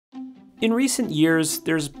In recent years,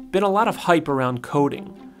 there's been a lot of hype around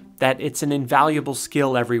coding, that it's an invaluable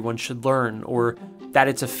skill everyone should learn, or that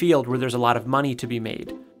it's a field where there's a lot of money to be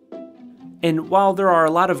made. And while there are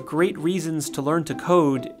a lot of great reasons to learn to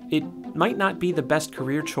code, it might not be the best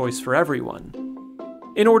career choice for everyone.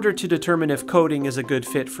 In order to determine if coding is a good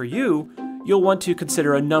fit for you, you'll want to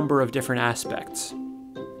consider a number of different aspects.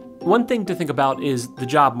 One thing to think about is the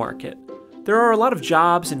job market. There are a lot of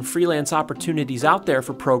jobs and freelance opportunities out there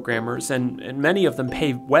for programmers, and many of them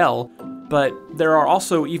pay well, but there are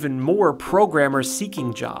also even more programmers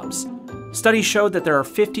seeking jobs. Studies show that there are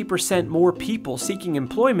 50% more people seeking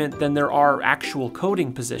employment than there are actual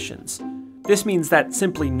coding positions. This means that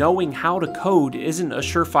simply knowing how to code isn't a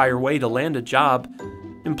surefire way to land a job.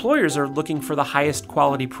 Employers are looking for the highest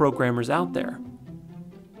quality programmers out there.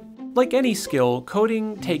 Like any skill,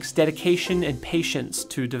 coding takes dedication and patience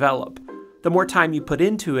to develop. The more time you put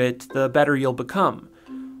into it, the better you'll become.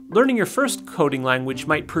 Learning your first coding language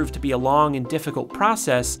might prove to be a long and difficult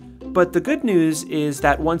process, but the good news is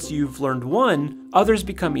that once you've learned one, others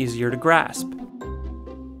become easier to grasp.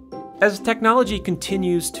 As technology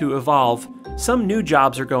continues to evolve, some new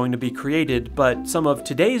jobs are going to be created, but some of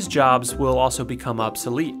today's jobs will also become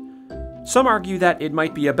obsolete. Some argue that it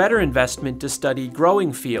might be a better investment to study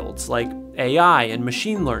growing fields like AI and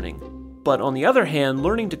machine learning. But on the other hand,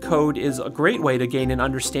 learning to code is a great way to gain an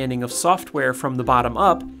understanding of software from the bottom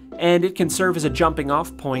up, and it can serve as a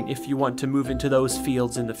jumping-off point if you want to move into those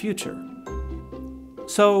fields in the future.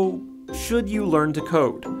 So, should you learn to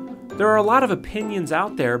code? There are a lot of opinions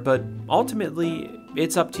out there, but ultimately,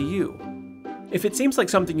 it's up to you. If it seems like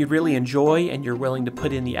something you really enjoy and you're willing to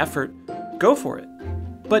put in the effort, go for it.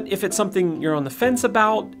 But if it's something you're on the fence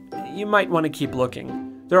about, you might want to keep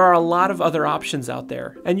looking. There are a lot of other options out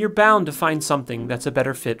there, and you're bound to find something that's a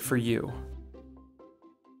better fit for you.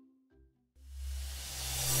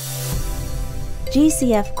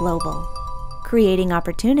 GCF Global, creating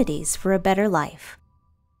opportunities for a better life.